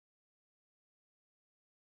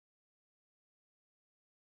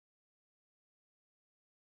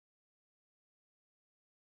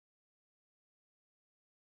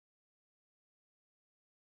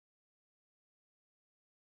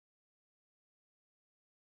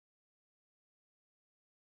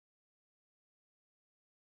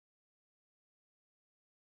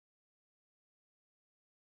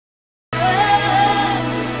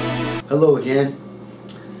Hello again.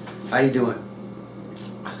 How you doing?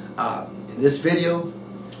 In this video,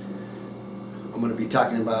 I'm going to be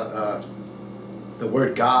talking about the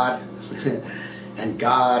word God and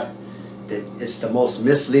God. That it's the most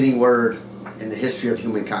misleading word in the history of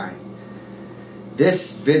humankind.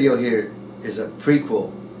 This video here is a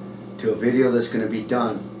prequel to a video that's going to be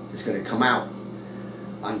done. It's going to come out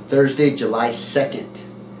on Thursday, July 2nd,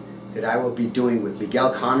 that I will be doing with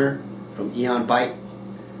Miguel Conner from Aeon Bite.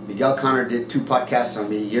 Miguel Conner did 2 podcasts on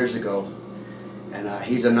me years ago, and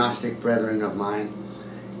he's a Gnostic brethren of mine.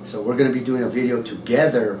 So we're going to be doing a video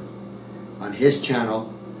together on his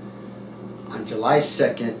channel on July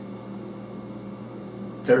 2nd,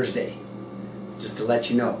 Thursday. Just to let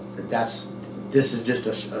you know that this is just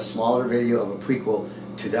a smaller video of a prequel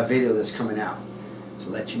to that video that's coming out. To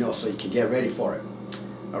let you know so you can get ready for it.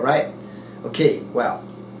 Alright? Okay, well,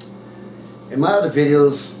 in my other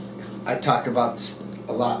videos I talk about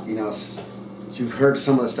a lot, you know, you've heard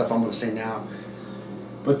some of the stuff I'm going to say now.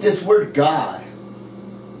 But this word God,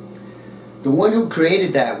 the one who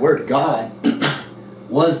created that word God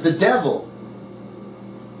was the devil.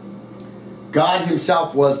 God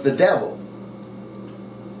himself was the devil.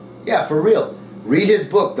 Yeah, for real. Read his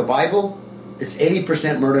book, the Bible. It's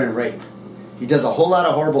 80% murder and rape. He does a whole lot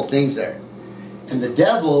of horrible things there. And the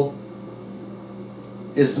devil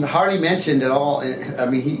is hardly mentioned at all. I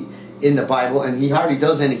mean, in the Bible, and he hardly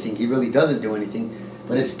does anything. He really doesn't do anything.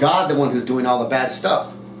 But it's God the one who's doing all the bad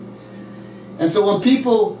stuff. And so when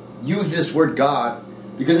people use this word God,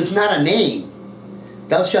 because it's not a name,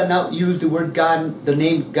 thou shalt not use the word God, the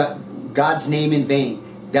name God, God's name in vain.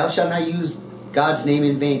 Thou shalt not use God's name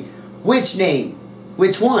in vain. Which name?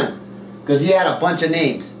 Which one? Because he had a bunch of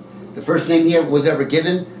names. The first name he was ever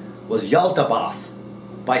given was Yaldabaoth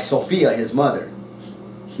by Sophia, his mother.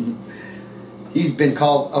 He's been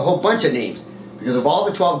called a whole bunch of names because of all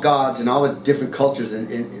the 12 gods and all the different cultures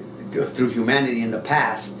through humanity in the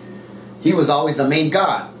past. He was always the main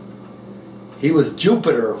god. He was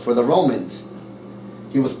Jupiter for the Romans.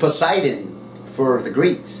 He was Poseidon for the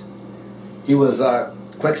Greeks. He was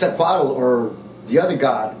Quetzalcoatl, or the other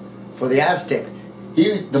god, for the Aztecs.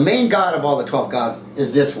 The main god of all the 12 gods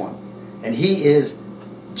is this one. And he is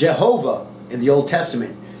Jehovah in the Old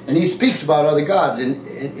Testament. And he speaks about other gods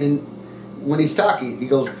when he's talking. He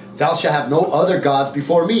goes, thou shalt have no other gods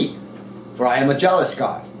before me, for I am a jealous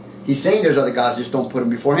God. He's saying there's other gods, just don't put them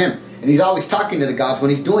before him. And he's always talking to the gods when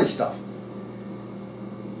he's doing stuff.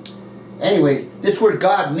 Anyways, this word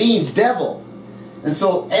God means devil. And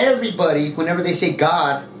so everybody, whenever they say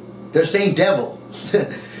God, they're saying devil.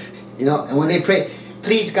 You know, and when they pray,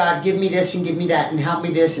 please God, give me this and give me that, and help me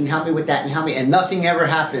this and help me with that and help me, and nothing ever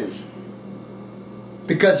happens.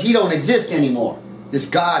 Because he don't exist anymore. This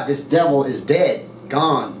God, this devil is dead,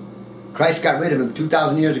 gone. Christ got rid of him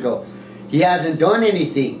 2,000 years ago. He hasn't done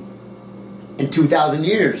anything in 2,000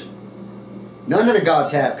 years. None of the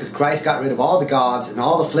gods have, because Christ got rid of all the gods and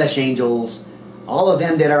all the flesh angels, all of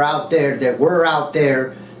them that are out there, that were out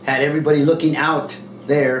there, had everybody looking out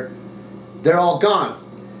there. They're all gone.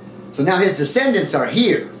 So now his descendants are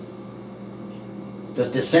here. The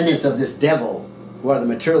descendants of this devil, who are the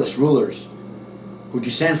materialist rulers, who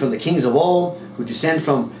descend from the kings of old, who descend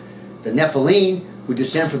from the Nephilim, who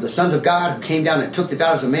descend from the sons of God, who came down and took the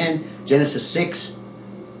daughters of men, Genesis 6.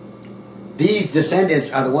 These descendants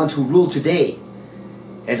are the ones who rule today,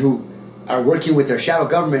 and who are working with their shadow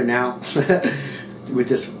government now, with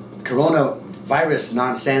this coronavirus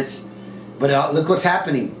nonsense. But look what's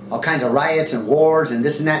happening. All kinds of riots and wars and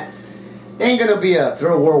this and that. There ain't going to be a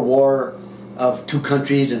third world war of 2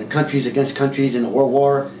 countries and countries against countries and a world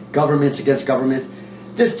war, governments against governments.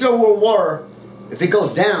 This third world war, if it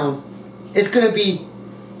goes down, it's going to be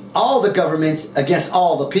all the governments against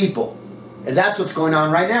all the people. And that's what's going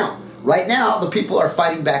on right now. Right now, the people are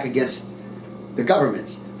fighting back against the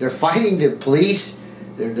governments. They're fighting the police.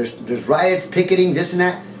 There's riots, picketing, this and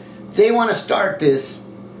that. They want to start this.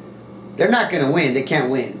 They're not going to win. They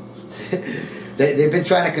can't win. They've been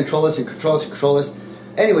trying to control us and control us and control us.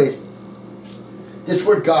 Anyways, this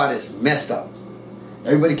word God is messed up.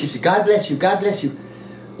 Everybody keeps saying, God bless you, God bless you.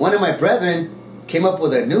 One of my brethren came up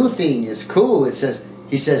with a new thing. It's cool. He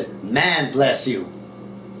says, man bless you.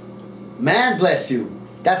 Man bless you.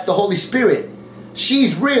 That's the Holy Spirit.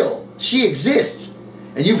 She's real. She exists.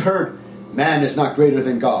 And you've heard, man is not greater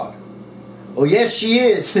than God. Oh yes, she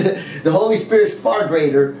is. The Holy Spirit is far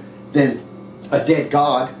greater than a dead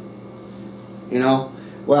God. You know?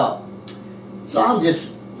 Well, so I'm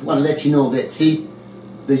just want to let you know that, see,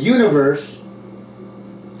 the universe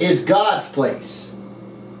is God's place.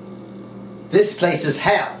 This place is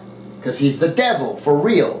hell, because he's the devil, for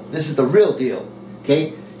real. This is the real deal.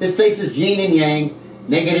 Okay? This place is yin and yang,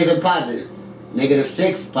 negative and positive.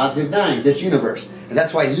 -6, +9, this universe. And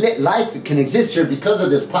that's why life can exist here because of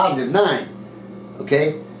this +9.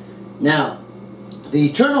 Okay? Now, the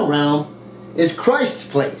eternal realm is Christ's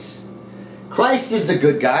place. Christ is the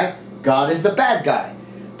good guy, God is the bad guy.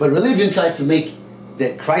 But religion tries to make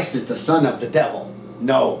that Christ is the son of the devil.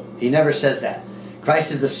 No, he never says that.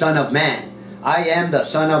 Christ is the son of man. I am the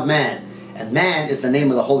son of man. And man is the name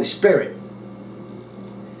of the Holy Spirit.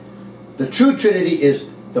 The true Trinity is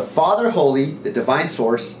the Father Holy, the divine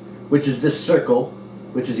source, which is this circle,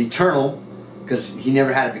 which is eternal, because he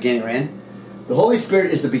never had a beginning or end. The Holy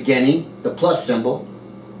Spirit is the beginning, the plus symbol.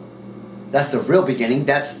 That's the real beginning.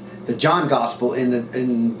 That's the John Gospel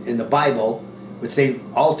in the Bible, which they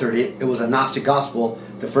altered it. It was a Gnostic Gospel.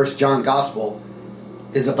 The first John Gospel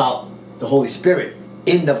is about the Holy Spirit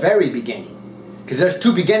in the very beginning. Because there's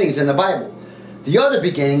two beginnings in the Bible. The other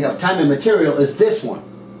beginning of time and material is this one.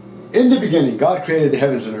 In the beginning, God created the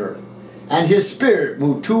heavens and earth, and His Spirit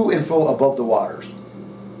moved to and fro above the waters.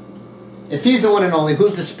 If He's the one and only,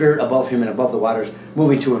 who's the Spirit above Him and above the waters,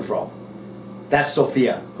 moving to and fro? That's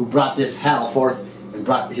Sophia, who brought this hell forth and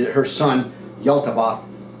brought her son, Yaltabaoth,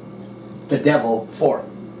 the devil, forth.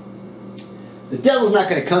 The devil's not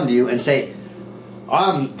going to come to you and say,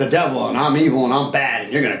 I'm the devil, and I'm evil, and I'm bad,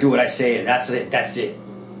 and you're going to do what I say, and that's it, that's it.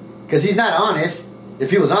 Because he's not honest. If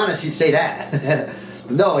he was honest, he'd say that.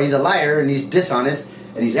 No, he's a liar, and he's dishonest,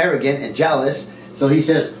 and he's arrogant and jealous. So he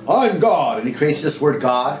says, I'm God, and he creates this word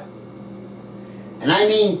God. And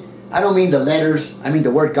I don't mean the letters, I mean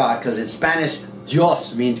the word God, because in Spanish,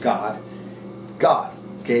 Dios means God. God,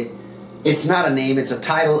 okay? It's not a name, it's a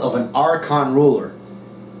title of an Archon ruler.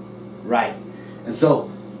 Right. And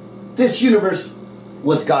so, this universe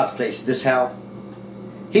was God's place, this hell.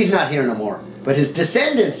 He's not here no more. But his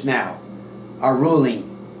descendants now are ruling,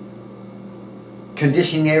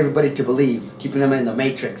 conditioning everybody to believe, keeping them in the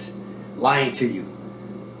matrix, lying to you.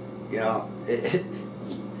 You know,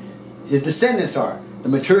 his descendants are the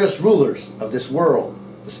materialist rulers of this world,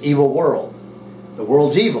 this evil world. The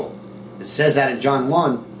world's evil. It says that in John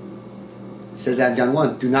 1. It says that in John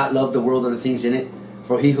 1. Do not love the world or the things in it,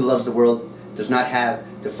 for he who loves the world does not have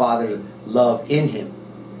the Father's love in him.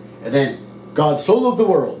 And then, God so loved the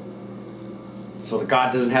world. So that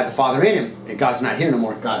God doesn't have the Father in him. And God's not here no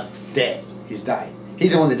more. God's dead. He's died.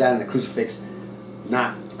 He's the one that died on the crucifix,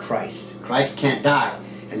 not Christ. Christ can't die.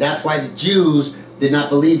 And that's why the Jews did not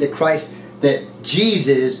believe that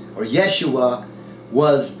Jesus or Yeshua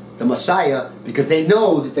was the Messiah, because they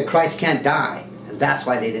know that the Christ can't die. And that's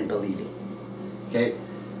why they didn't believe it. Okay?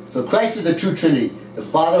 So Christ is the true Trinity. The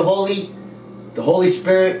Father Holy, the Holy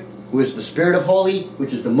Spirit, who is the Spirit of Holy,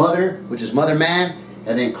 which is the Mother, which is Mother Man,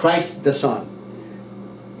 and then Christ the Son.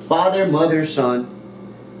 Father, Mother, Son,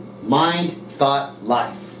 mind, thought,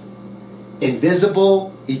 life.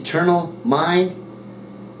 Invisible, eternal mind,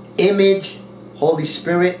 image, Holy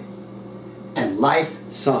Spirit, and life,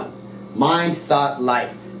 Son. Mind, thought,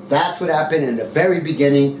 life. That's what happened in the very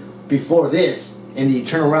beginning before this in the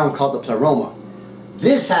eternal realm called the pleroma.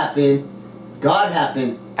 This happened, God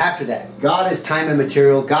happened after that. God is time and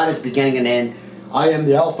material. God is beginning and end. I am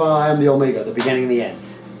the Alpha, I am the Omega, the beginning and the end.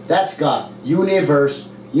 That's God. Universe.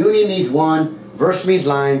 Uni means one, verse means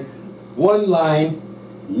line, one line,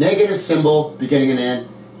 negative symbol, beginning and end.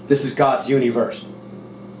 This is God's universe.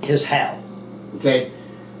 His hell. Okay?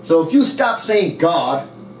 So if you stop saying God,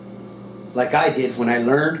 like I did when I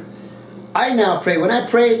learned, I now pray. When I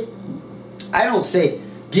pray, I don't say,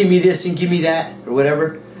 give me this and give me that, or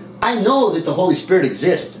whatever. I know that the Holy Spirit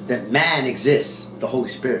exists, that man exists, the Holy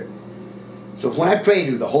Spirit. So when I pray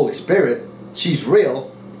to the Holy Spirit, she's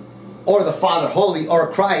real, or the Father Holy,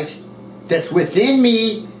 or Christ, that's within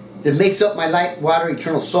me, that makes up my light, water,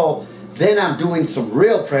 eternal soul, then I'm doing some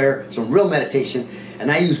real prayer, some real meditation,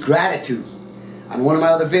 and I use gratitude. On one of my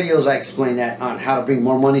other videos, I explain that on how to bring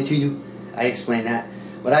more money to you. I explain that.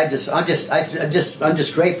 But I'm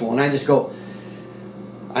just grateful, and I just go,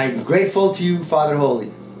 I'm grateful to you, Father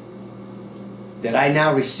Holy, that I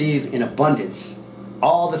now receive in abundance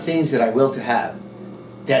all the things that I will to have,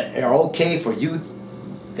 that are okay for you,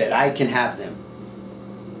 that I can have them.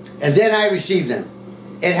 And then I receive them.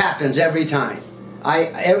 It happens every time.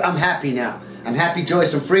 I'm happy now. I'm happy,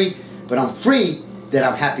 joyous, and free, but I'm free that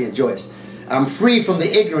I'm happy and joyous. I'm free from the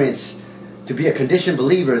ignorance to be a conditioned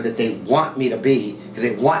believer that they want me to be, because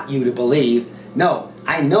they want you to believe. No,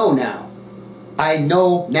 I know now. I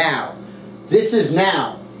know now. This is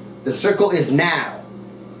now. The circle is now.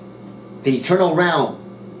 The eternal realm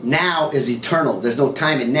now is eternal. There's no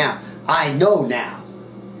time in now. I know now.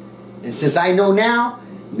 And since I know now,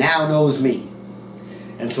 now knows me.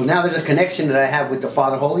 And so now there's a connection that I have with the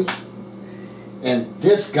Father Holy. And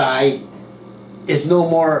this guy is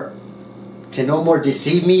can no more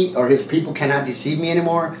deceive me, or his people cannot deceive me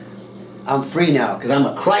anymore. I'm free now because I'm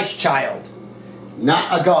a Christ child,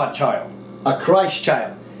 not a God child, a Christ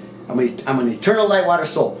child. I'm an eternal light water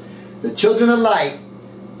soul. The children of light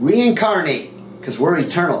reincarnate because we're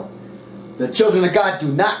eternal. The children of God do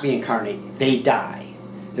not reincarnate, they die.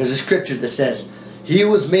 There's a scripture that says, he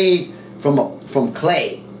was made from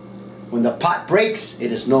clay. When the pot breaks,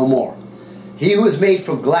 it is no more. He who is made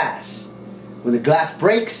from glass, when the glass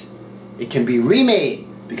breaks, it can be remade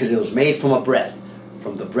because it was made from a breath,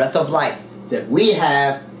 from the breath of life that we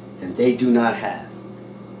have and they do not have.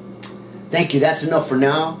 Thank you. That's enough for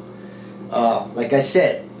now. Like I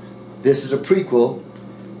said, this is a prequel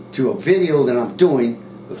to a video that I'm doing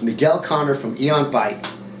with Miguel Conner from Aeon Bite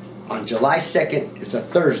on July 2nd. It's a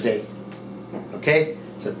Thursday. Okay?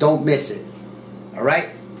 So don't miss it. Alright?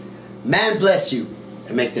 Man bless you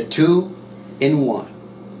and make the 2 in 1.